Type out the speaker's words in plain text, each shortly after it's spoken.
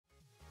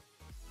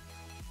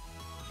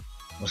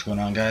What's going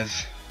on,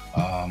 guys?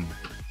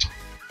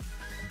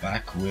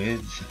 Back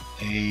with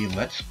a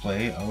let's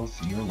play of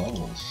your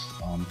levels.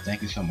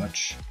 Thank you so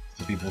much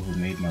to people who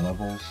made my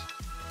levels.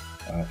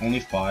 Only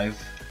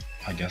 5,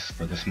 I guess,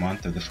 for this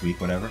month or this week,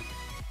 whatever.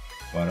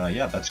 But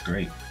yeah, that's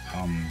great.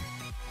 I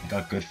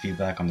got good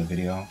feedback on the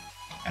video,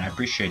 and I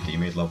appreciate that you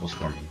made levels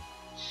for me.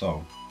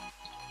 So,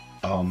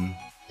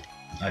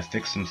 I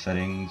fixed some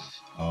settings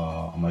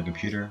on my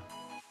computer.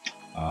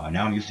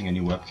 Now I'm using a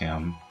new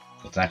webcam.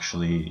 It's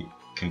actually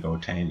can go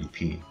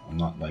 1080p. I'm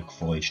not like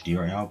full HD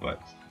right now,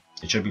 but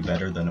it should be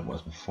better than it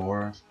was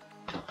before.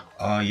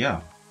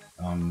 Yeah.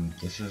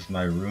 This is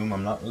my room.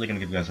 I'm not really gonna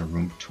give you guys a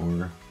room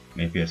tour.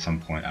 Maybe at some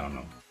point, I don't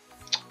know.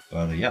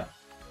 But yeah,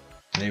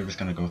 today we're just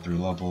gonna go through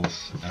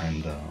levels,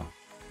 and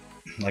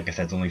like I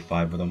said, it's only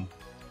 5 of them.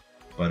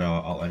 But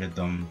I'll edit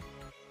them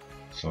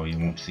so you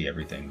won't see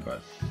everything.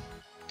 But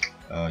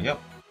yep,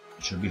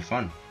 it should be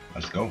fun.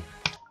 Let's go.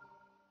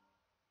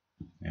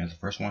 Here's the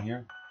first one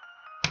here.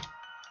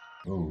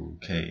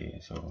 Okay,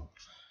 so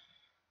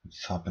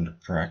let's hop into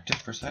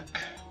practice for a sec.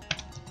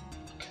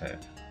 Okay.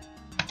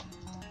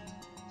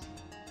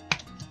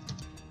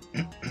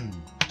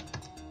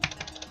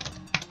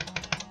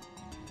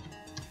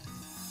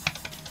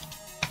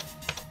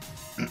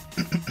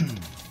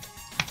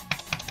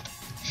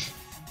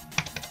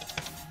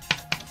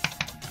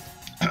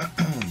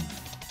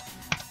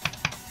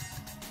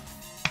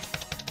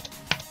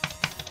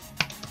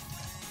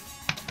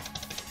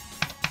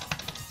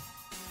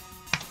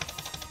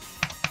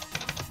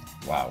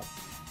 Wow.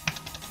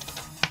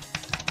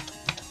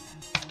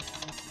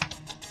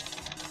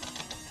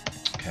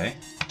 Okay.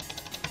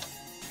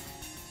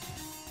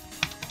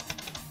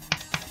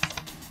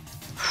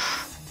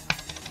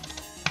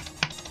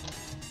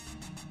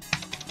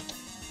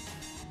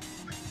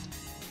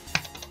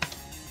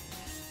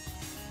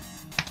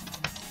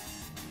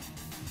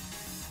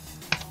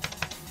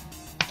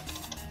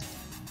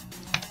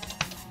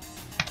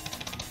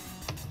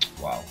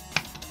 Wow.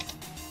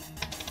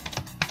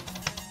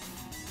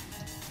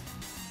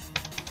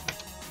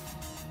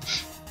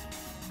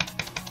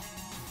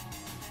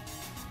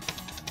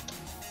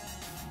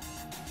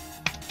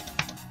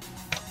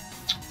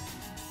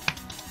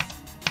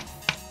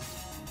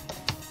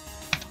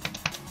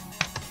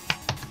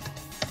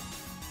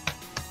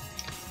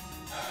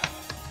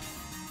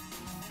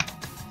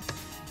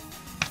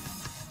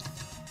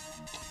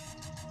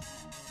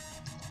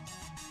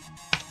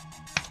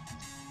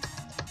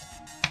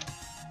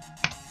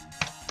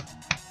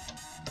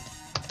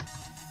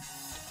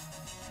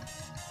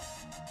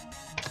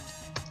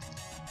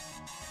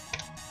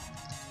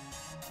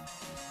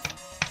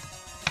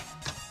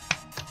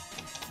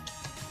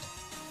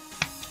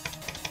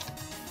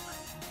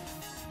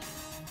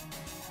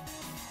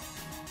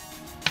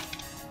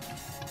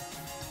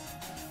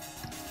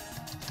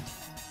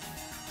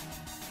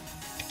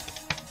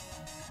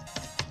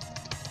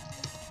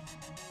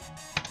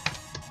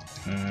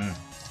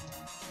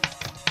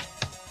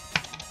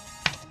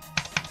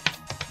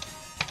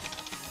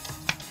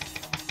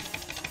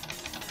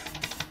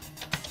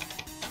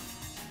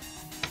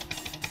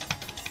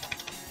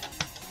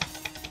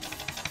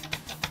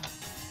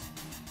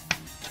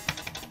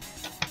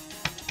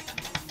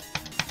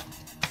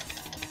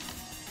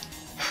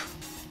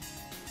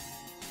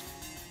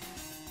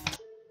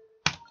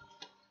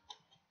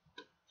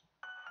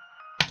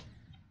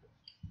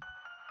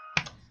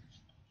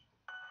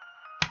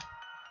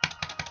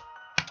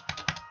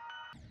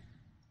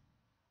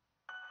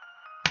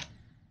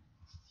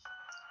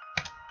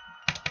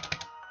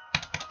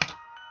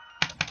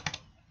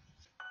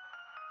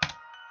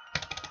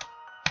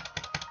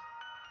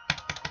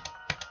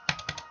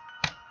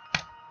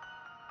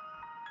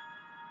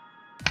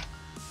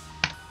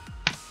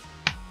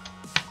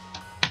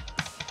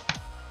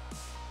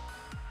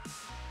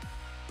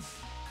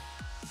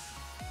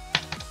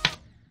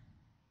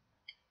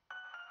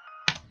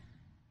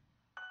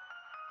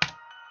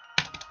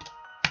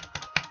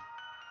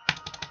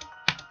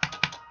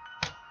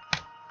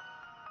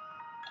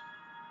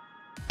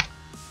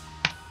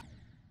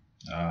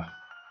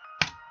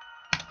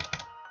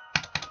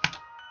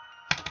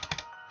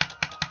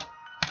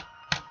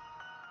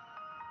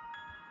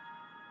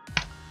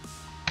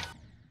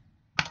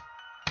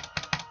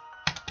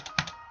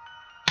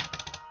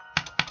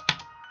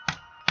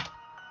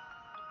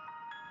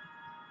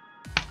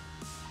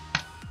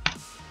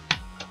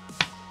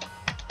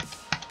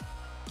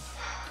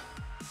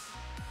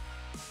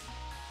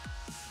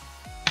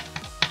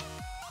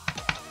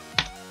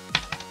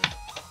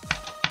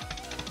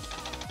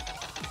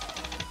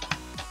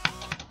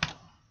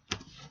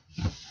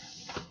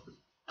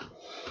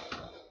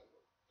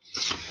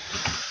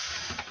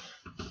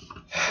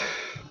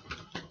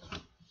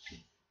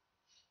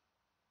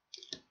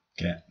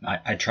 Okay,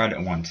 I tried it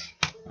once,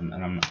 and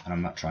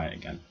I'm not trying it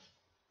again.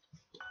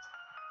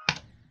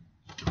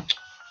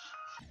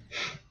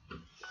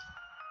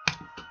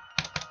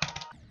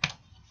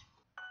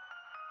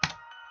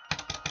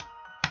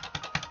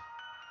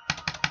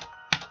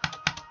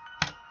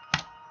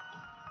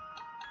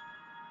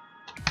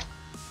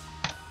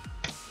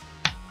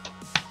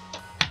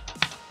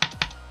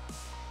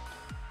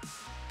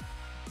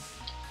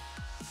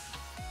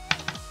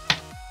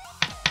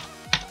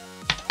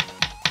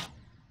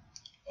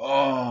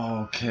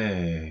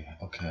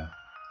 Okay.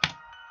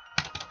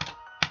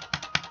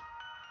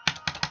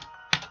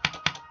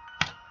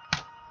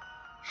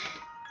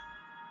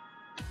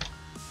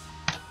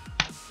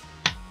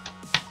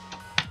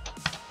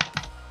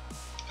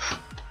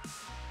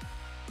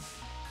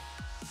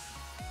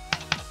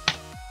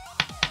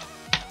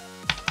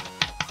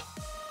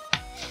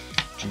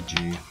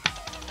 GG.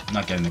 I'm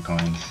not getting the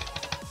coins.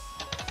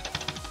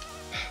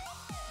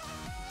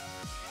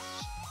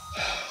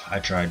 I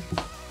tried.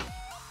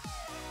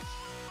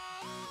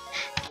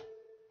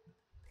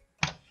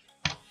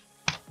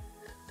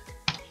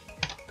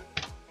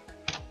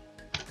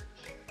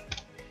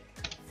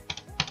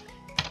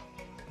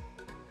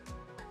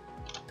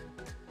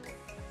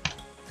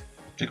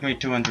 Took me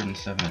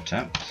 207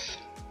 attempts.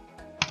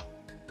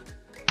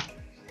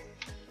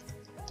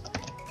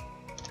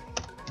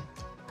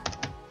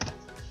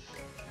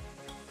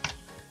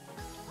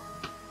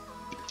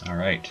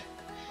 Alright.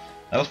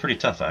 That was pretty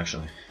tough,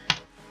 actually.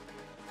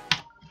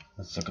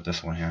 Let's look at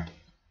this one here.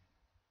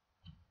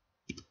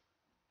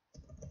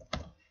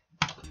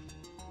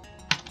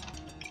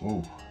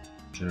 Ooh.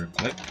 Jitter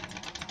click.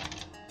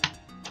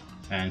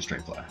 And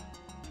straight fly.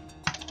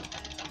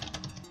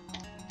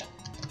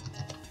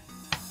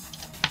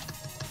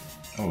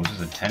 Oh, this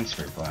is a 10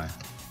 straight fly.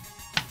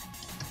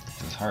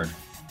 This is hard.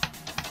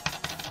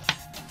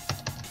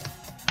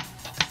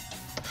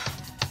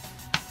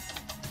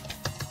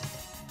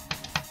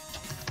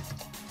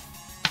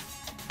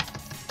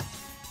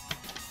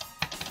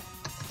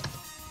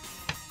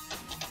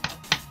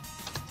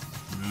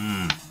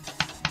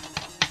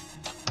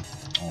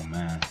 Oh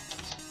man,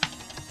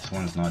 this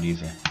one's not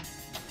easy.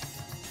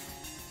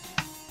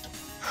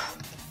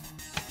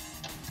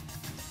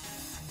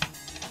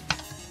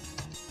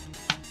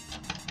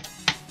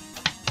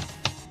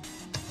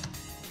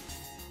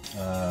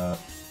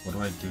 What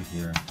do I do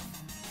here?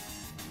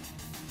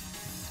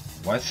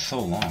 Why is it so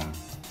long?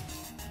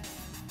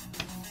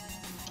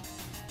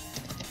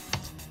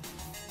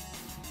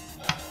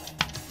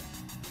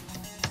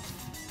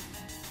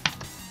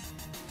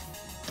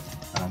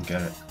 I don't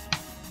get it.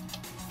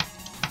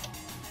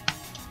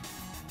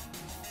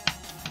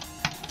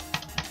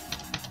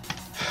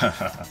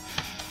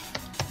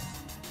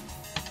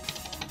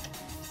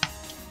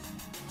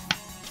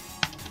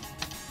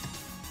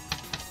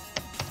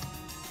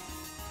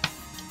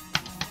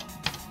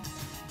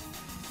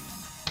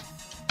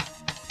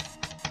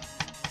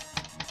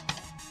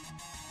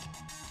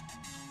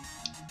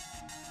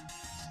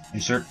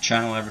 Insert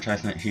channel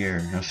advertisement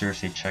here. No,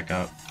 seriously, check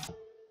out.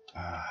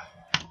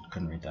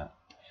 Couldn't read that.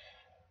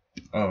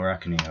 Oh,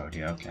 Reckoning OD.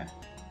 Okay.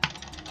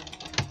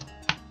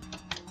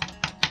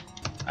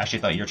 I actually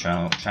thought your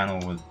channel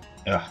was.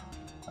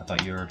 I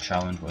thought your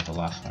challenge was the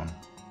last one.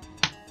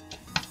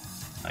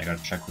 I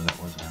gotta check where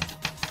that was now.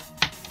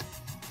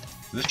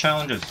 This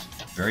challenge is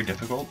very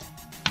difficult,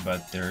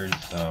 but there's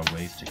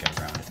ways to get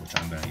around it, which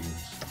I'm gonna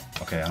use.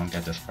 Okay, I don't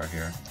get this part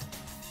here.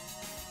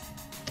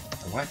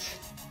 What?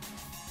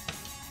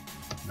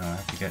 No, I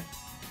have to get.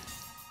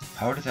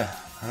 How does that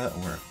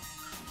work?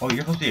 Oh,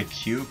 you're supposed to be a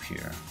cube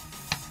here.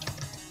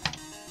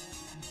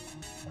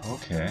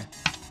 Okay.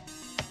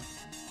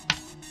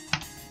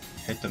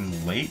 Hit them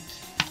late.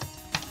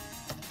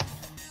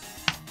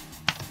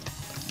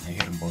 You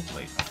hit them both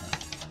late. Okay.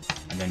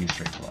 And then you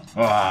straight fly.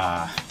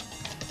 Ah.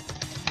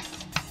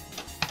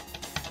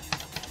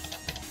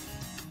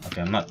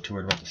 Okay, I'm not too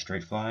worried about the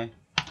straight fly.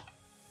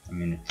 I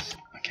mean,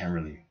 I can't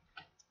really.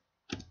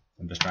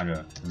 I'm just trying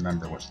to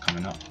remember what's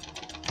coming up.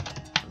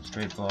 So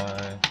straight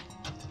fly.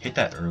 Hit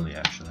that early,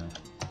 actually.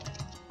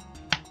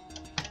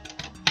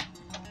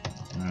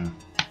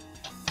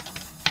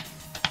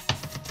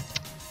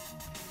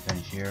 Then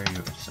here, you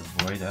just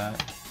avoid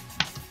that.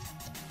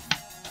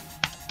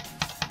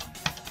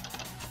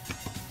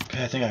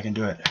 Okay, I think I can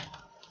do it.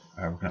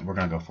 Alright, we're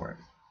gonna go for it.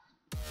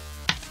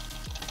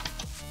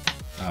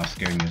 Oh,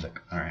 scary music.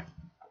 Alright.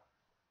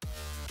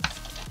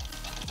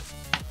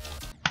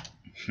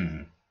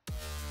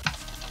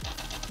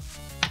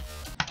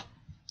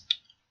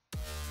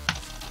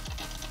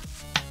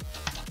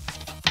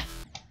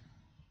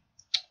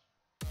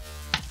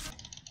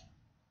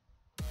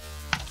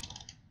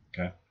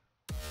 Okay.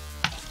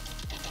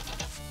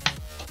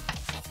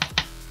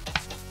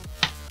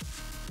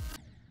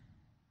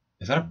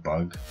 Is that a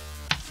bug?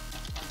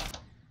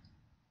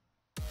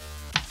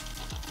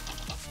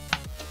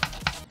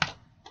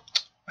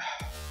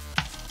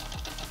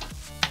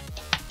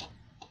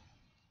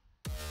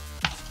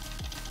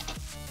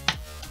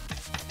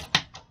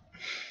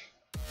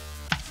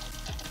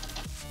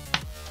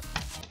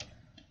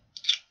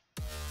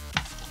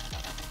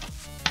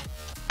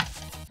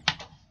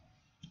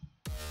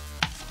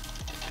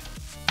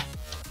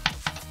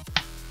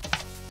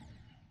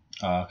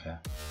 Oh, okay.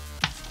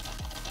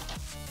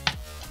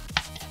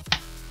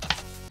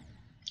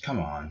 Come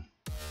on.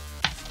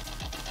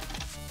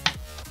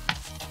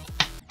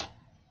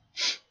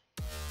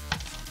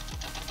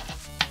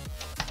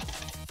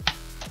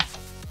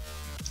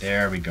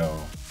 There we go.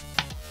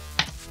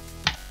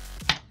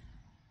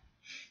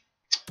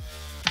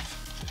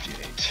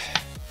 58.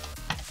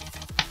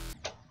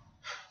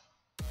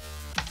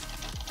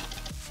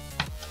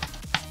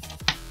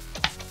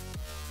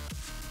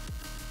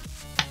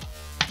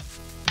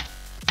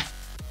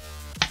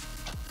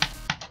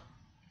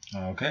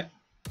 Okay.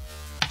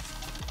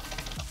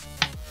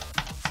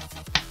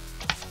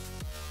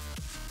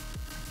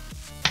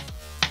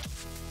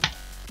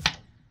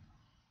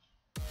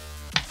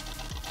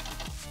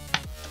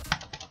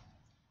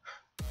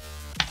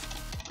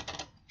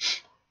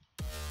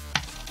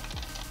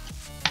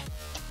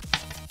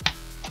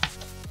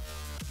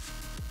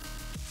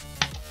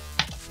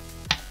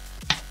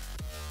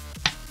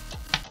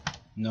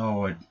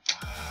 No, it...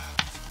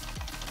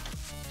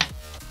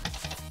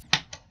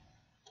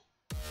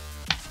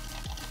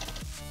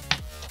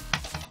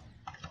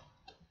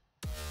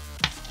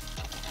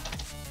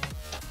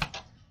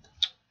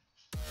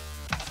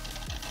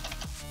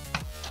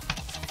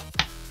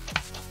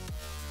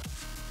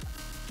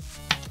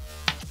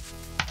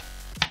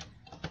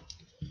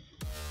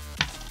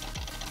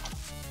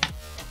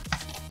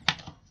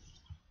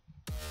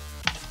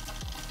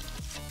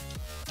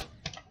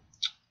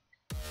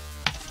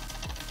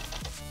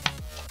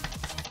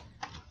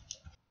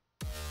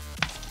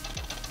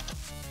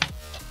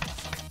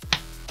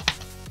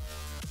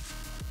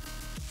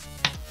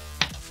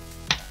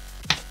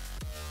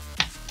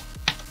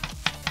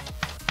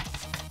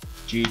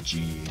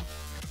 GG.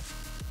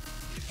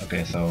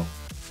 Okay, so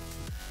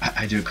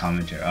I do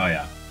commentary. Oh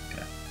yeah.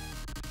 Okay.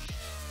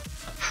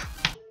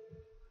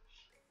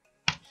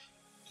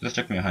 So this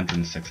took me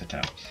 106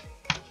 attempts.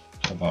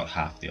 So about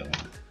half the other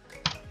one.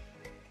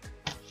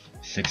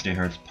 60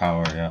 Hz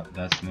power. Yeah,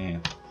 that's me.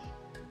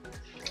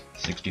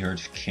 60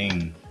 Hz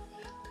king.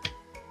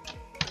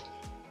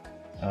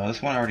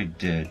 This one I already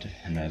did,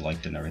 and I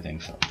liked it and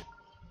everything. So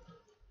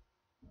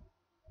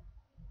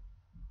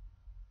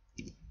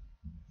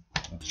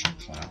let's check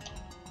this one out.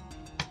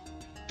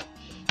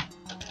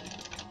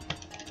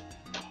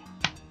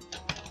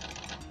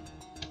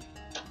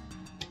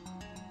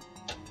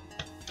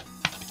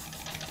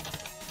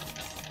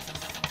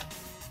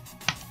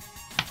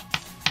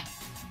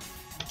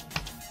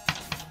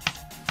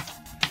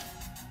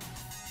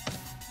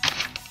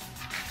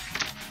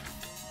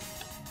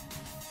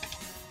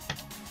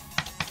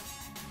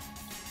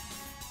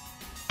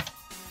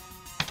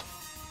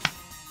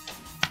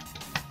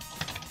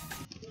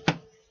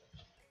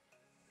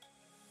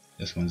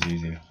 This one's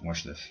easy.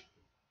 Watch this.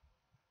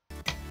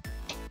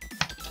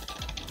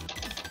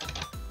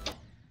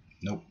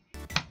 Nope.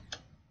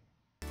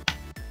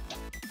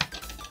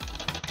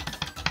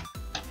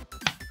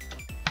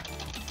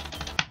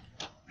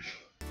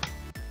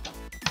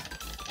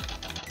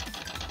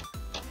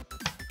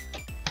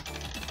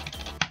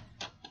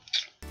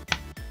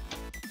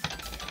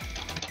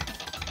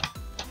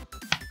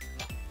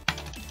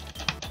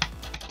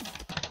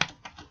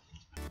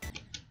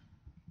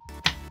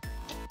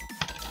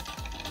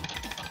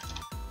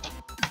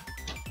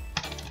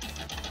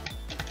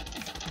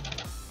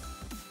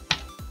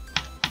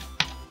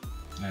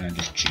 And I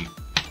just cheat.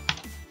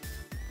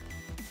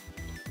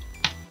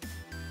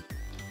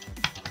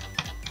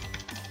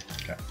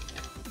 Okay.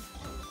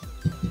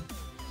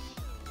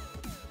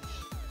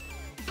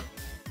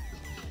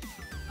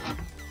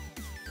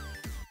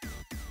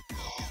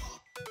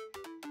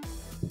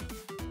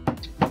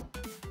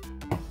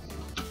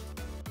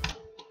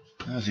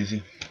 That was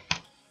easy.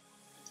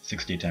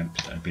 60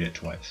 attempts, I beat it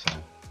twice, so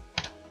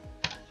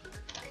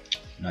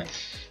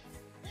nice.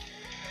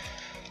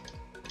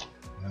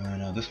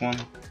 Now this one,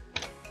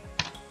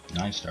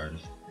 9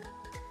 stars.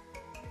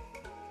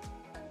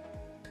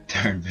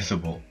 They're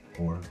invisible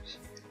orbs.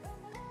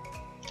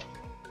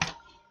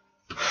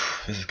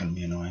 This is gonna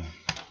be annoying.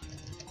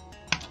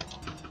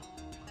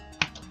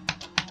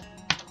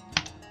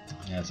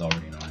 Yeah, it's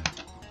already annoying.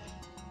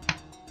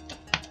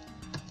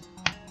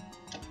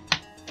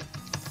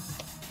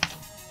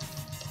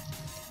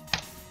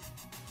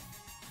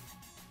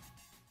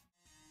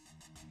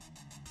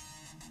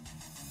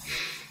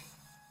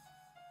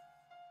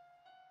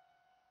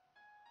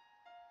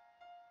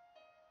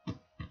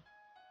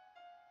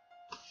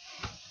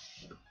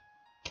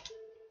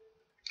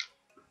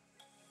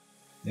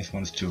 This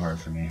one's too hard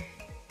for me.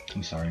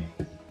 I'm sorry.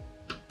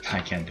 I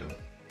can't do it.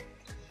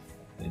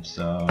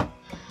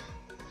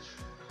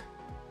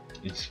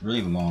 It's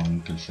really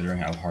long considering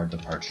how hard the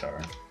parts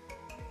are.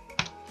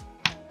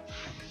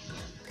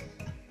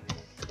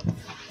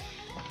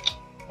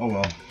 Oh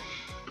well.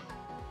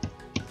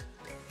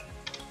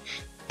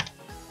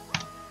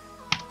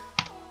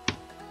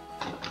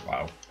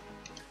 Wow.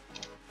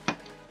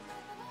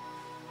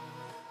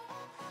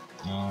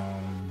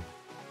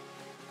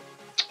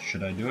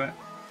 Should I do it?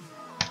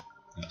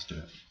 Let's do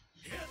it.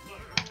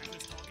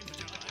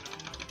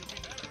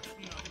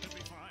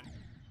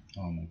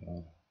 Oh my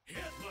god.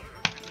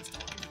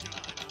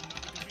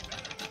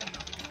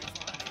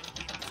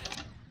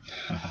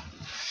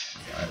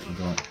 Alright,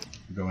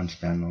 we're going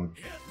spam mode.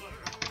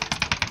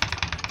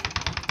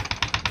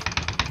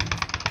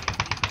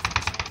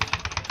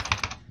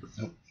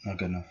 Nope, not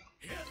good enough.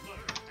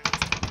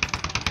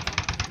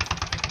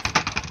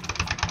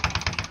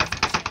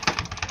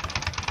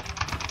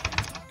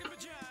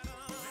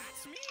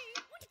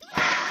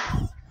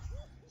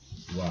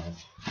 Wow.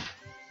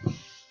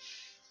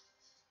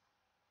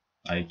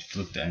 I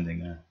flipped the ending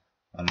there.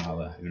 I don't know how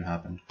that even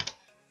happened.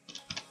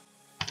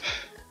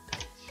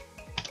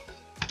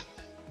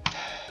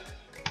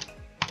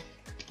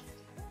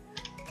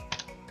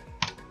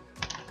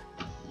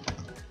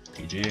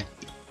 GG.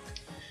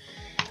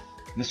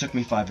 This took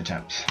me 5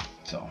 attempts,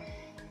 so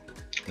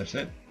that's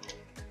it.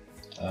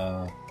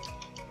 So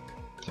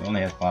I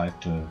only have 5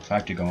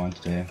 to go on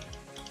today.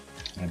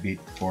 I beat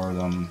 4 of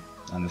them,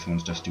 and this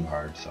one's just too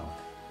hard, so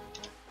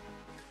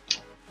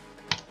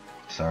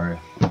sorry.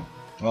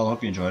 Well, I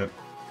hope you enjoyed it.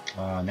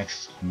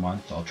 Next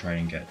month I'll try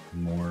and get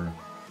more,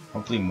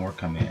 hopefully more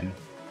come in,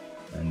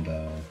 and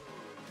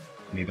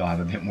maybe I'll have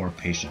a bit more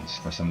patience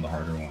for some of the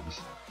harder ones.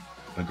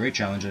 But great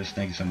challenges,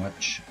 thank you so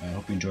much. I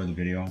hope you enjoyed the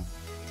video.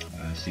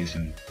 See you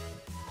soon.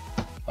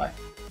 Bye.